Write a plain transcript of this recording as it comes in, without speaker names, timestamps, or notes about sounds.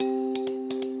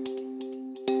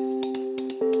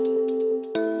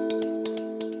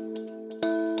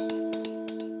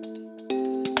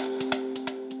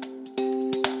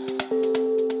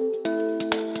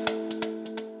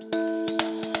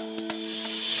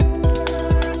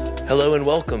Hello and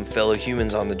welcome, fellow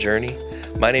humans on the journey.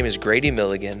 My name is Grady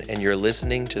Milligan, and you're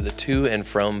listening to the To and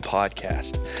From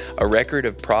podcast, a record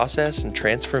of process and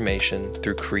transformation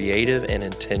through creative and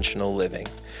intentional living.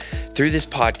 Through this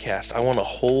podcast, I want to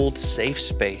hold safe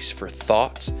space for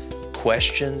thoughts,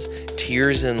 questions,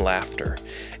 tears, and laughter,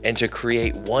 and to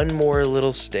create one more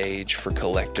little stage for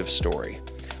collective story.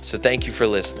 So thank you for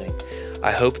listening. I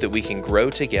hope that we can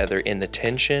grow together in the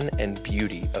tension and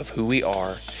beauty of who we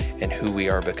are and who we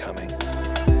are becoming.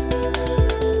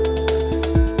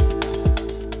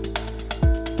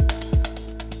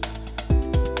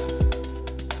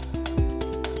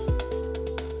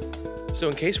 So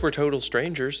in case we're total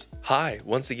strangers, hi,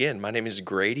 once again, my name is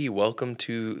Grady. Welcome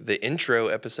to the intro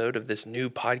episode of this new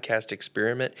podcast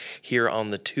experiment here on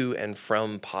the To and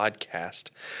From podcast.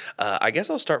 I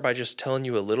guess I'll start by just telling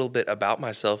you a little bit about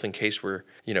myself in case we've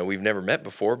never met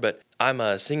before, but I'm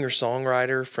a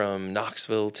singer-songwriter from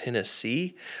Knoxville,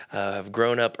 Tennessee. I've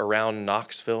grown up around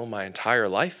Knoxville my entire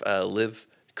life. Live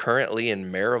currently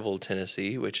in Maryville,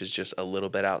 Tennessee, which is just a little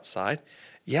bit outside.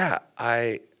 Yeah,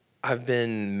 I've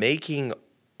been making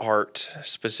art,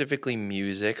 specifically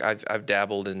music. I've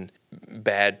dabbled in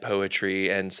bad poetry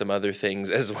and some other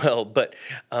things as well, but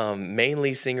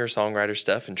mainly singer-songwriter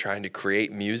stuff and trying to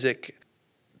create music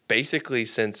basically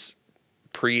since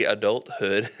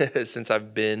pre-adulthood, since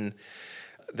I've been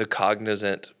the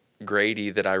cognizant Grady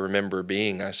that I remember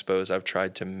being, I suppose. I've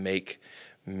tried to make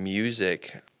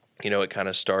music. It kind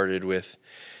of started with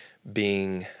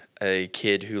being a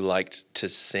kid who liked to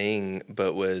sing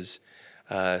but was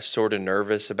sort of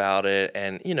nervous about it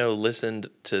and, listened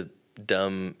to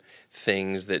dumb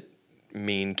things that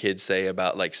mean kids say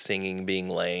about like singing being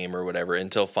lame or whatever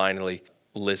until finally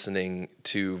listening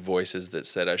to voices that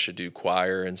said I should do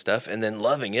choir and stuff and then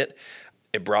loving it.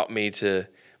 It brought me to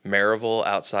Maryville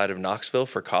outside of Knoxville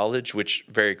for college, which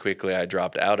very quickly I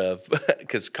dropped out of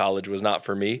because college was not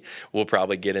for me. We'll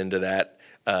probably get into that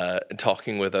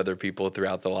talking with other people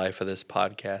throughout the life of this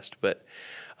podcast. But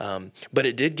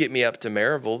it did get me up to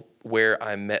Maryville where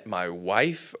I met my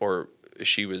wife, or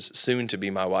she was soon to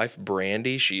be my wife,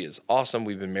 Brandy. She is awesome.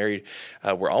 We've been married.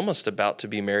 We're almost about to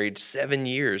be married 7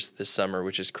 years this summer,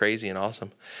 which is crazy and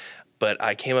awesome. But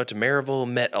I came up to Maryville,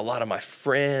 met a lot of my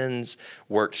friends,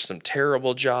 worked some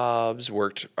terrible jobs,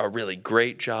 worked a really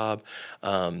great job.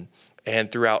 And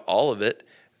throughout all of it,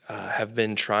 have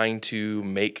been trying to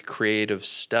make creative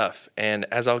stuff. And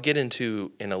as I'll get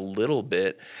into in a little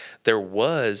bit, there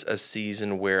was a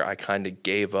season where I kind of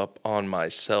gave up on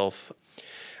myself.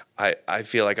 I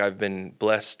feel like I've been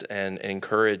blessed and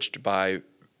encouraged by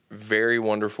very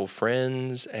wonderful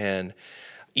friends. And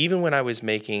even when I was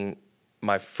making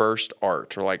my first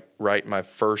art or write my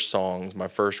first songs, my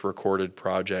first recorded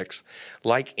projects,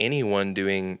 like anyone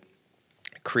doing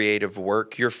creative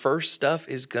work, your first stuff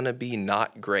is going to be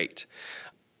not great.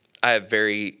 I have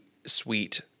very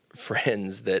sweet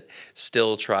friends that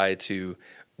still try to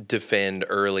defend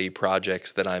early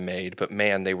projects that I made, but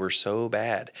man, they were so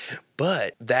bad.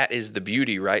 But that is the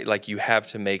beauty, right? Like you have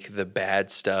to make the bad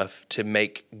stuff to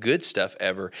make good stuff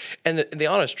ever. And the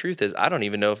honest truth is, I don't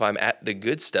even know if I'm at the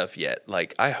good stuff yet.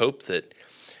 Like I hope that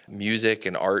music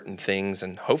and art and things,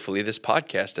 and hopefully this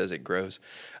podcast as it grows,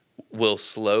 will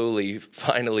slowly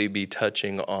finally be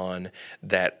touching on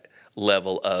that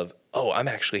level of, oh, I'm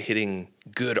actually hitting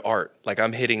good art. Like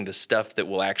I'm hitting the stuff that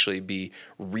will actually be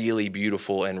really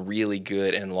beautiful and really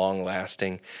good and long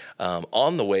lasting,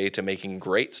 on the way to making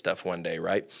great stuff one day,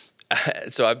 right?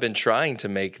 So I've been trying to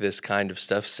make this kind of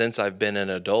stuff since I've been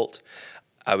an adult.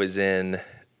 I was in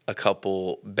a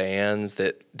couple bands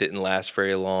that didn't last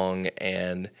very long,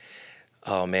 and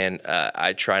oh man,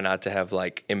 I try not to have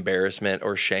like embarrassment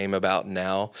or shame about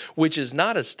now, which is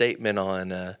not a statement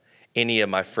on any of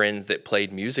my friends that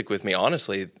played music with me.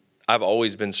 Honestly, I've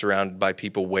always been surrounded by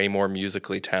people way more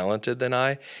musically talented than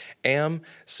I am.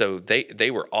 So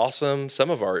they were awesome. Some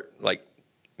of our like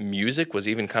music was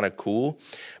even kind of cool,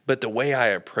 but the way I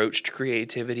approached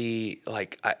creativity,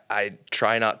 like I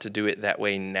try not to do it that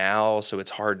way now. So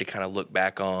it's hard to kind of look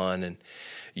back on, and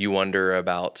you wonder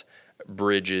about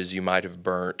bridges you might have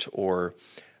burnt or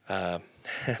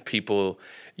people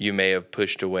you may have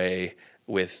pushed away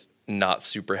with not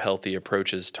super healthy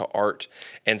approaches to art.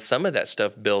 And some of that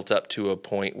stuff built up to a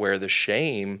point where the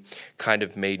shame kind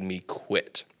of made me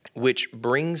quit, which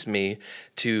brings me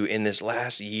to, in this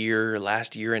last year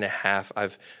and a half,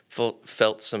 I've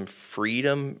felt some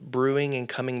freedom brewing and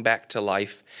coming back to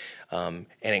life, and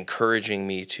encouraging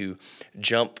me to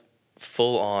jump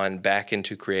full on back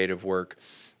into creative work,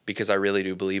 because I really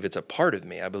do believe it's a part of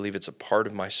me. I believe it's a part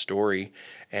of my story,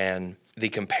 and the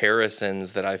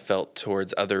comparisons that I felt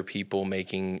towards other people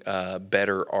making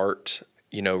better art,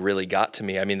 really got to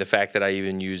me. I mean, the fact that I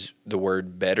even use the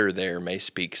word better there may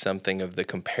speak something of the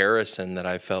comparison that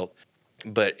I felt.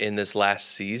 But in this last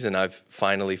season, I've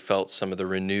finally felt some of the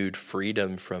renewed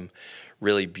freedom from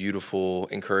really beautiful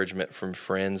encouragement from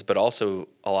friends, but also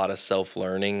a lot of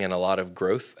self-learning and a lot of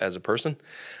growth as a person.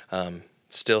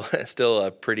 Still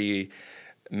a pretty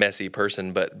messy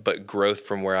person, but growth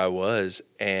from where I was.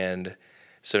 And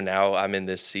so now I'm in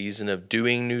this season of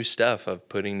doing new stuff, of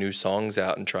putting new songs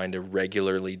out and trying to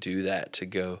regularly do that, to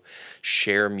go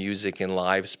share music in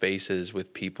live spaces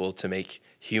with people, to make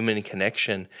human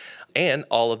connection. And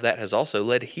all of that has also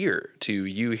led here to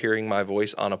you hearing my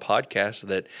voice on a podcast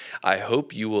that I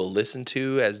hope you will listen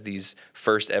to as these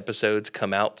first episodes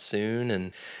come out soon.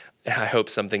 And I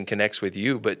hope something connects with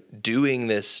you. But doing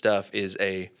this stuff is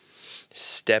a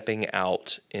stepping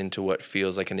out into what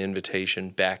feels like an invitation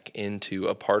back into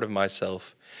a part of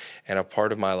myself and a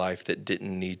part of my life that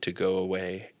didn't need to go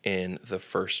away in the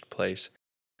first place.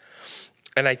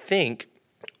 And I think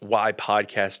why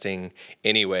podcasting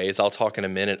anyways, I'll talk in a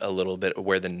minute a little bit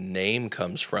where the name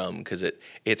comes from, because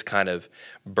it's kind of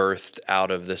birthed out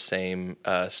of the same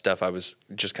stuff I was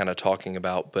just kind of talking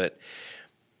about. But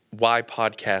why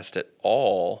podcast at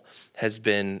all has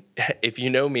been, if you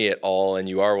know me at all and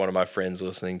you are one of my friends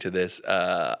listening to this,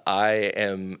 I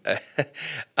am,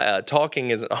 talking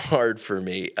isn't hard for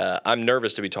me. I'm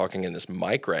nervous to be talking in this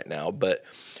mic right now, but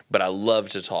I love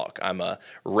to talk. I'm a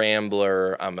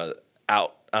rambler. I'm a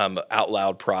out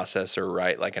loud processor,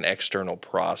 right? Like an external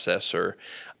processor.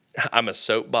 I'm a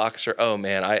soapboxer. Oh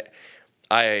man,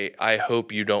 I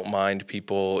hope you don't mind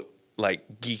people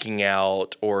like geeking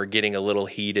out or getting a little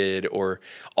heated or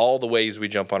all the ways we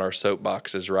jump on our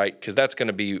soapboxes, right? Because that's going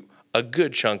to be a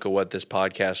good chunk of what this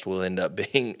podcast will end up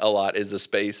being. A lot is a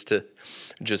space to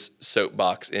just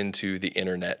soapbox into the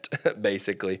internet,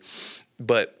 basically.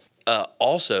 But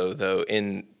also, though,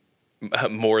 in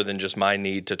more than just my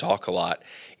need to talk a lot,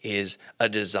 is a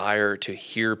desire to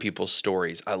hear people's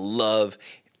stories. I love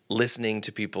listening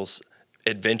to people's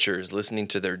adventures, listening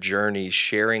to their journeys,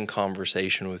 sharing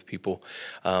conversation with people.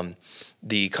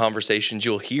 The conversations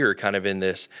you'll hear kind of in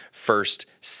this first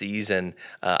season.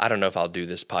 I don't know if I'll do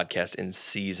this podcast in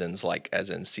seasons, like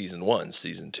as in season 1,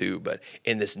 season 2, but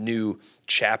in this new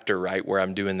chapter, right, where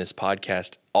I'm doing this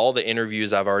podcast, all the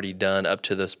interviews I've already done up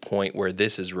to this point where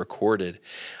this is recorded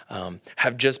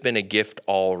have just been a gift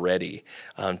already.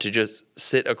 To just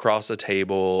sit across a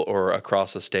table or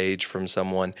across a stage from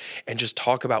someone and just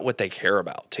talk about what they care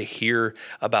about, to hear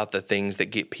about the things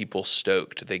that get people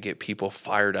stoked, that get people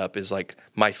fired up, is like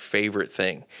my favorite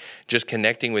thing. Just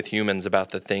connecting with humans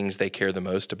about the things they care the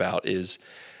most about is,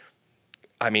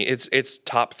 I mean, it's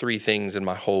top 3 things in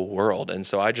my whole world. And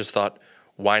so I just thought,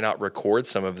 why not record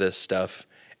some of this stuff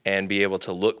and be able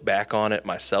to look back on it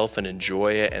myself and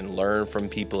enjoy it and learn from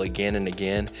people again and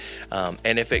again.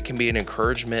 And if it can be an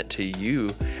encouragement to you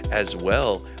as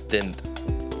well, then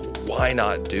why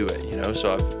not do it?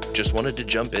 So I've just wanted to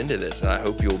jump into this, and I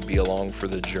hope you'll be along for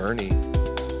the journey.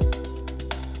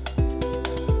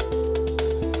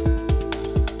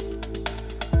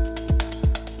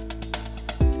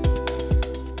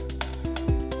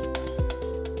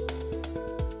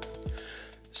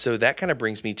 So that kind of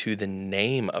brings me to the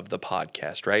name of the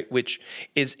podcast, right? Which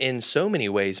is in so many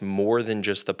ways more than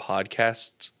just the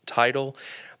podcast's title.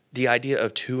 The idea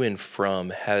of to and from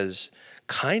has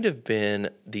kind of been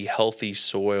the healthy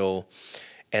soil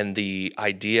and the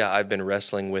idea I've been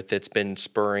wrestling with that's been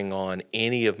spurring on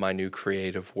any of my new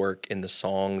creative work in the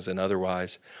songs and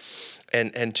otherwise.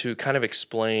 And to kind of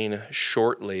explain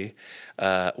shortly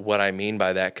what I mean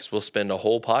by that, because we'll spend a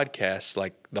whole podcast,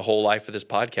 like the whole life of this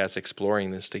podcast,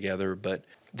 exploring this together. But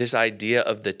this idea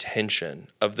of the tension,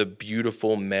 of the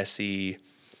beautiful, messy,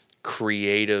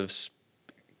 creative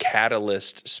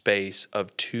catalyst space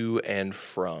of to and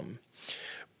from,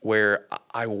 where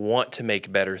I want to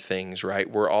make better things, right?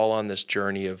 We're all on this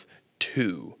journey of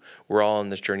we're all on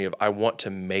this journey of I want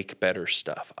to make better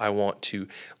stuff. I want to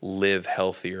live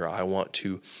healthier. I want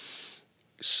to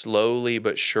slowly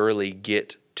but surely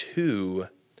get to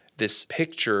this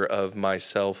picture of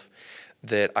myself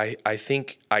that I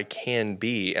think I can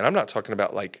be. And I'm not talking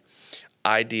about like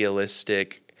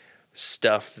idealistic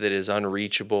stuff that is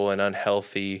unreachable and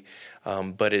unhealthy,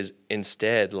 but is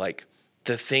instead like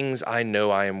the things I know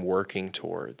I am working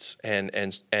towards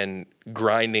and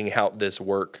grinding out this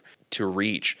work to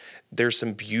reach. There's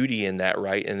some beauty in that,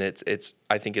 right? And it's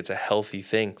I think it's a healthy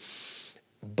thing.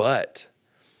 But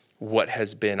what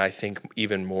has been, I think,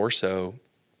 even more so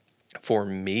for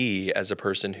me as a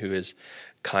person who has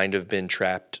kind of been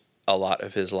trapped a lot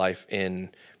of his life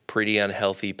in pretty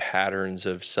unhealthy patterns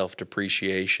of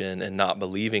self-depreciation and not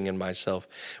believing in myself,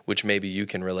 which maybe you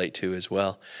can relate to as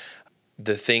well.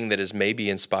 The thing that has maybe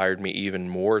inspired me even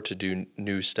more to do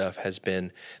new stuff has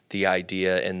been the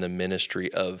idea and the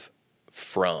ministry of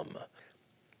from.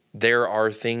 There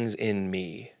are things in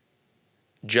me,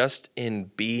 just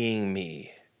in being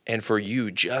me, and for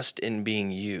you, just in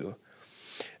being you,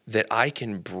 that I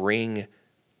can bring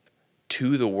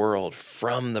to the world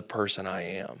from the person I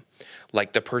am.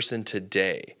 Like the person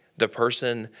today, the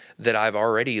person that I've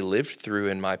already lived through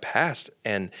in my past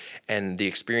and the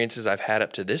experiences I've had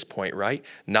up to this point, right?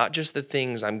 Not just the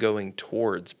things I'm going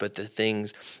towards, but the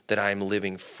things that I'm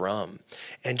living from.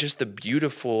 And just the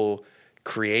beautiful,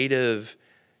 creative,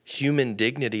 human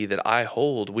dignity that I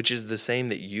hold, which is the same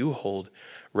that you hold,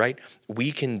 right?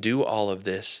 We can do all of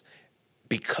this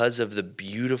because of the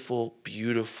beautiful,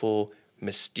 beautiful,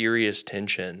 mysterious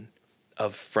tension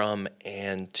of from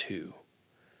and to.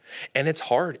 And it's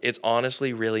hard. It's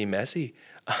honestly really messy.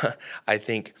 I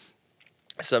think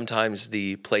sometimes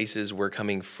the places we're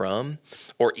coming from,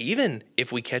 or even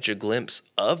if we catch a glimpse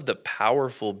of the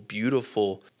powerful,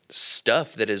 beautiful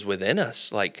stuff that is within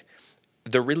us, like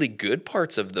the really good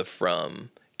parts of the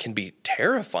from can be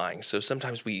terrifying. So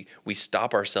sometimes we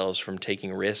stop ourselves from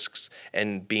taking risks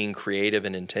and being creative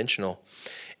and intentional.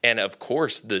 And of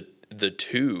course, the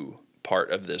to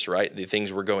part of this, right? The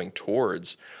things we're going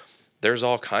towards, there's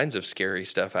all kinds of scary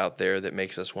stuff out there that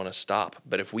makes us want to stop.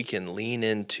 But if we can lean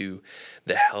into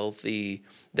the healthy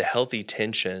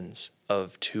tensions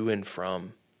of to and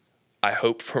from, I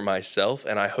hope for myself,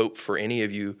 and I hope for any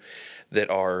of you that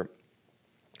are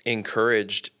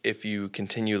encouraged, if you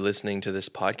continue listening to this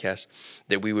podcast,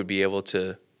 that we would be able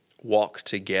to walk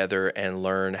together and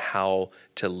learn how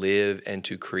to live and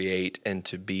to create and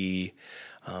to be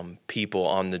people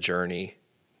on the journey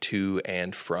to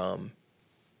and from.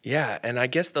 Yeah, and I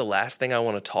guess the last thing I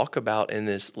want to talk about in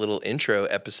this little intro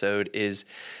episode is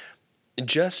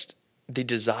just the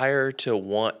desire to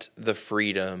want the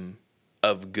freedom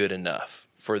of good enough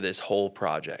for this whole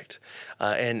project.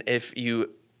 And if you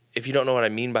don't know what I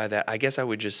mean by that, I guess I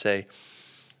would just say,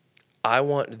 I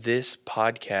want this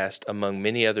podcast, among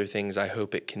many other things I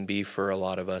hope it can be for a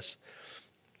lot of us,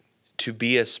 to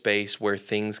be a space where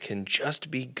things can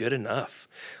just be good enough.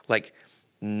 Like,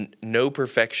 no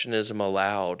perfectionism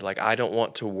allowed. Like, I don't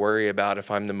want to worry about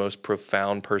if I'm the most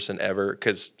profound person ever,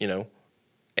 because,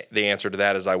 the answer to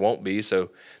that is I won't be, so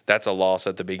that's a loss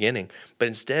at the beginning. But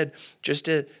instead, just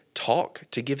to talk,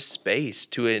 to give space,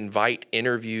 to invite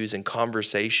interviews and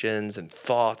conversations and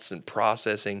thoughts and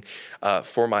processing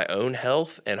for my own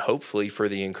health, and hopefully for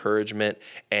the encouragement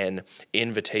and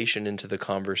invitation into the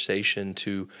conversation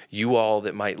to you all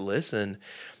that might listen.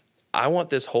 I want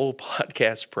this whole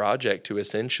podcast project to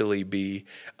essentially be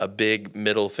a big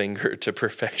middle finger to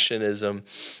perfectionism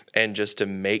and just to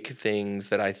make things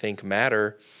that I think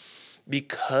matter,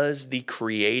 because the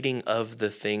creating of the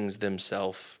things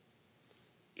themselves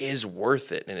is worth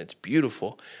it and it's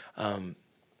beautiful.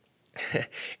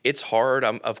 It's hard.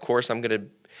 Of course, I'm going to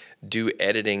do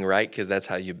editing, right? Because that's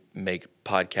how you make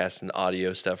podcasts and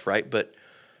audio stuff, right? But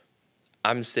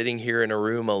I'm sitting here in a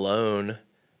room alone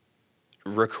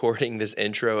recording this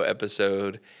intro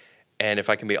episode, and if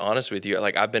I can be honest with you,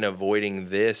 like, I've been avoiding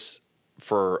this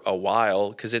for a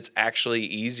while because it's actually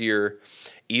easier,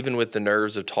 even with the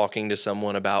nerves of talking to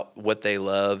someone about what they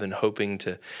love and hoping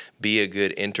to be a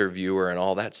good interviewer and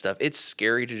all that stuff. It's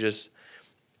scary to just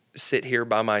sit here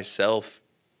by myself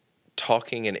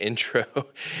talking an intro,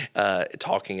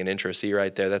 see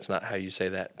right there, that's not how you say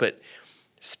that, but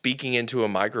speaking into a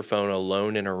microphone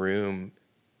alone in a room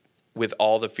with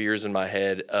all the fears in my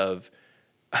head of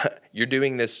you're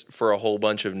doing this for a whole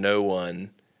bunch of no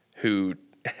one who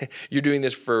you're doing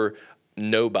this for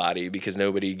nobody because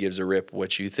nobody gives a rip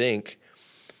what you think.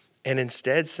 And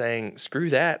instead saying, screw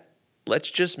that,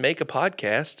 let's just make a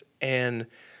podcast and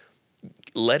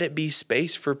let it be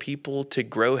space for people to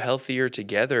grow healthier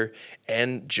together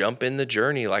and jump in the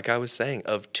journey, like I was saying,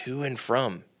 of to and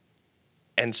from.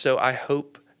 And so I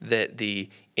hope that the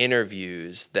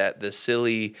interviews, that the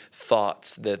silly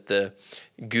thoughts, that the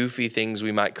goofy things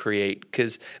we might create,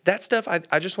 because that stuff,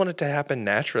 I just want it to happen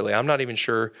naturally. I'm not even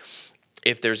sure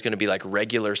if there's going to be like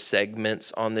regular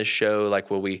segments on this show. Like,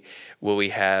 will we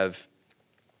have,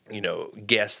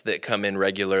 guests that come in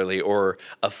regularly, or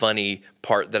a funny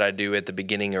part that I do at the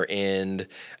beginning or end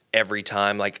every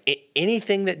time, like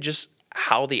anything that just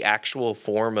how the actual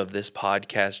form of this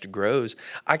podcast grows.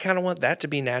 I kind of want that to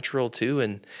be natural too,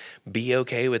 and be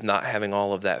okay with not having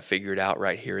all of that figured out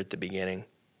right here at the beginning.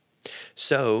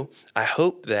 So I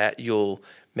hope that you'll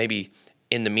maybe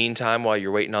In the meantime, while you're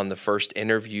waiting on the first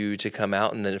interview to come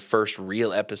out and the first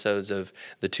real episodes of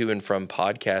the To and From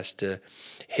podcast to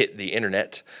hit the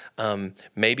internet,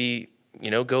 maybe,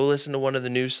 go listen to one of the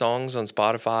new songs on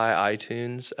Spotify,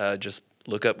 iTunes. Just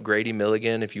look up Grady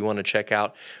Milligan if you want to check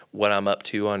out what I'm up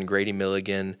to on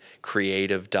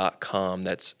GradyMilliganCreative.com.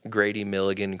 That's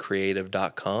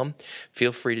GradyMilliganCreative.com.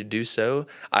 Feel free to do so.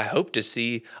 I hope to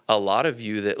see a lot of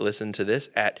you that listen to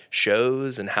this at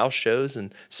shows and house shows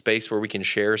and space where we can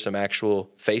share some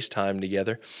actual FaceTime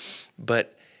together.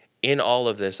 But in all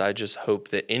of this, I just hope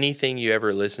that anything you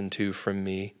ever listen to from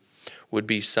me would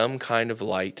be some kind of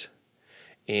light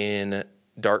in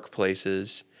dark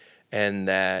places, and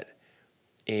that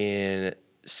in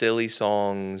silly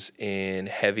songs, in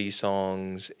heavy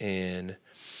songs, in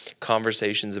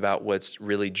conversations about what's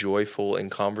really joyful, in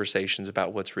conversations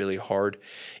about what's really hard,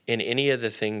 in any of the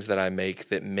things that I make,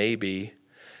 that maybe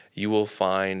you will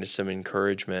find some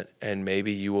encouragement, and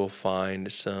maybe you will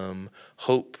find some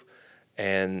hope,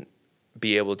 and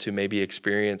be able to maybe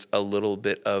experience a little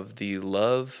bit of the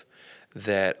love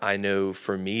that I know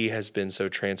for me has been so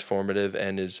transformative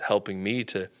and is helping me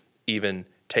to even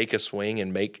take a swing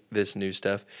and make this new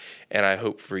stuff. And I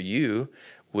hope for you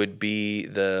would be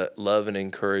the love and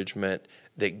encouragement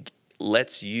that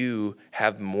lets you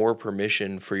have more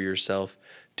permission for yourself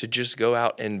to just go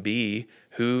out and be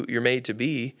who you're made to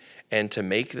be, and to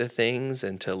make the things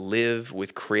and to live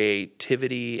with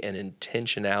creativity and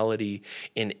intentionality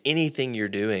in anything you're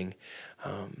doing,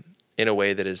 in a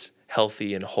way that is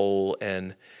healthy and whole.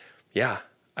 And yeah,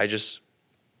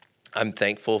 I'm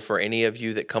thankful for any of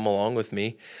you that come along with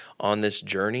me on this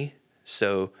journey.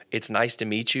 So it's nice to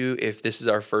meet you. If this is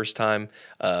our first time,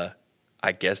 I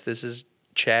guess this is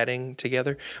chatting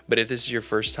together. But if this is your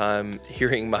first time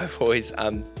hearing my voice,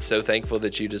 I'm so thankful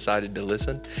that you decided to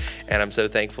listen. And I'm so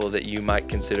thankful that you might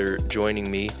consider joining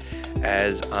me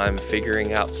as I'm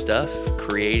figuring out stuff,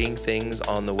 creating things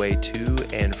on the way to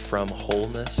and from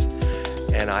wholeness.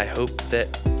 And I hope that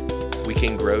we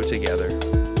can grow together.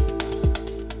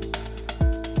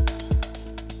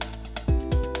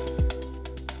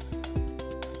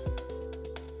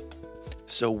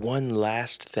 So one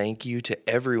last thank you to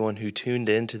everyone who tuned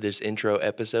in to this intro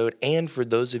episode, and for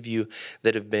those of you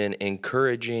that have been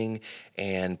encouraging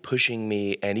and pushing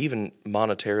me and even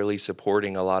monetarily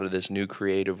supporting a lot of this new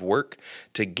creative work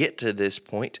to get to this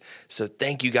point. So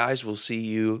thank you guys. We'll see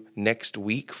you next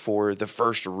week for the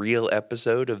first real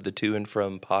episode of the To and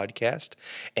From podcast.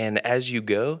 And as you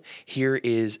go, here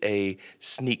is a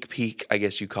sneak peek, I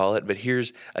guess you call it, but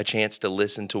here's a chance to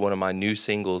listen to one of my new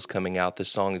singles coming out.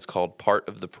 This song is called Part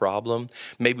of the Problem.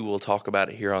 Maybe we'll talk about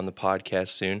it here on the podcast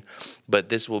soon, but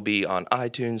this will be on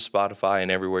iTunes, Spotify, and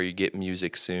everywhere you get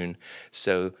music soon.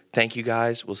 So thank you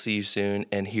guys. We'll see you soon.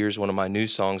 And here's one of my new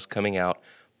songs coming out,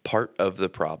 Part of the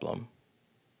Problem.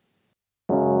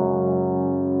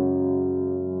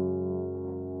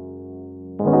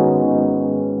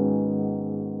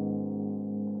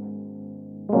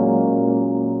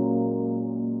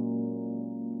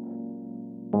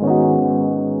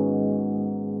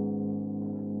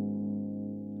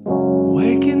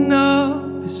 Waking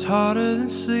up is harder than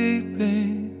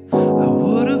sleeping. I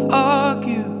would have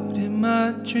argued in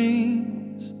my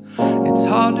dreams. It's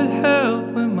hard to help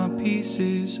when my peace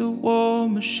is a war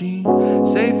machine.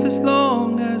 Safe as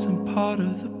long as I'm part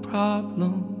of the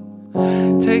problem.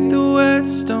 Take the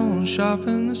whetstone,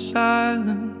 sharpen the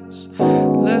silence,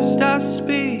 lest I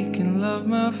speak and love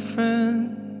my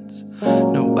friends.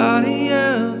 Nobody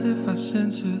else if I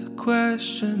censor the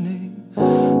questioning.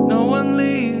 No one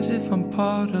leaves if I'm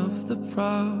part of the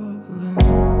problem.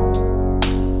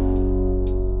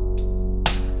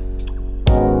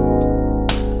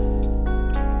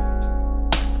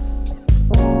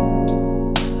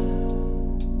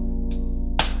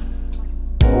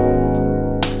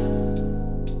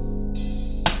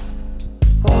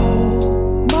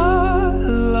 Oh, my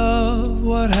love,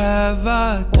 what have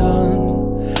I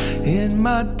done in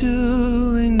my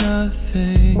doing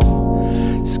nothing?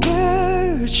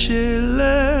 Scared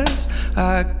shitless,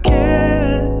 I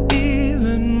can't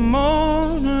even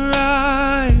mourn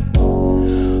right.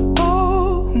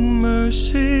 Oh,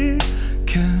 mercy,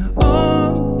 can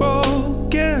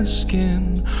unbroken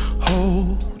skin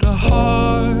hold a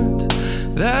heart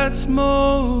that's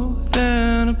more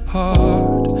than a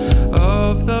part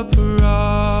of the problem?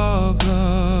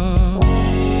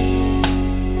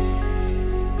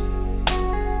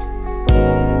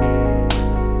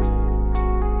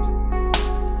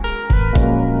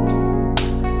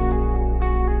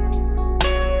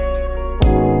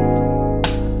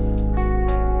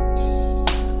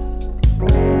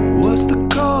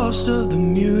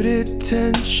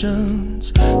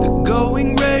 emotions, the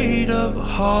going rate of a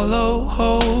hollow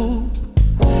hope.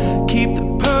 Keep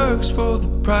the perks for the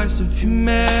price of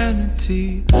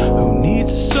humanity. Who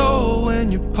needs a soul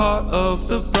when you're part of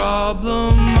the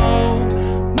problem? Oh,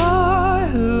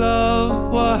 my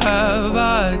love, what have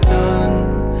I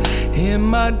done?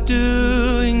 Am I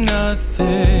doing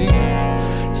nothing?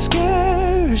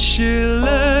 Scared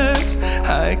shitless,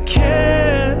 I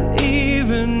can't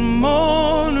even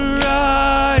mourn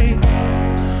right.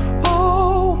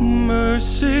 Oh,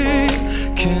 mercy,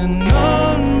 can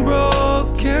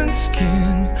unbroken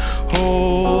skin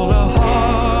hold a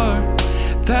heart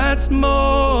that's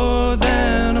more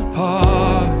than a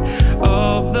part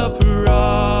of the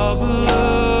problem?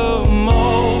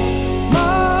 Oh,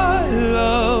 my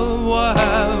love, what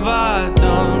have I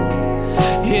done?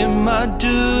 Am I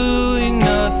doing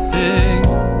nothing?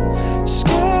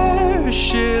 Scared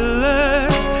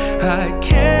shitless, I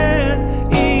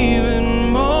can't even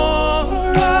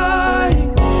mourn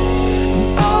right.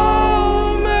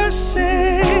 Oh,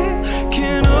 mercy,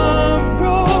 can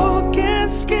unbroken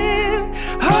skin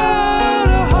hold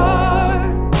a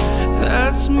heart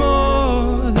that's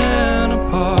more than a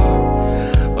part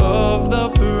of the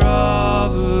problem?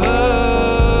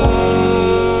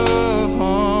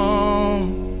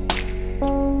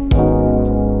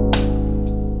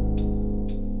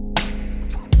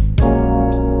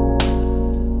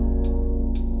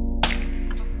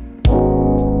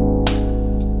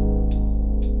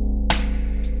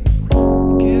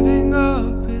 Giving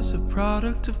up is a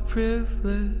product of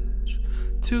privilege.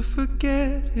 To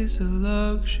forget is a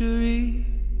luxury.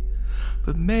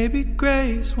 But maybe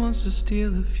grace wants to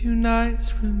steal a few nights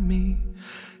from me.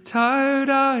 Tired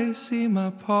eyes see my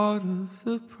part of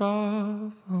the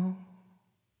problem.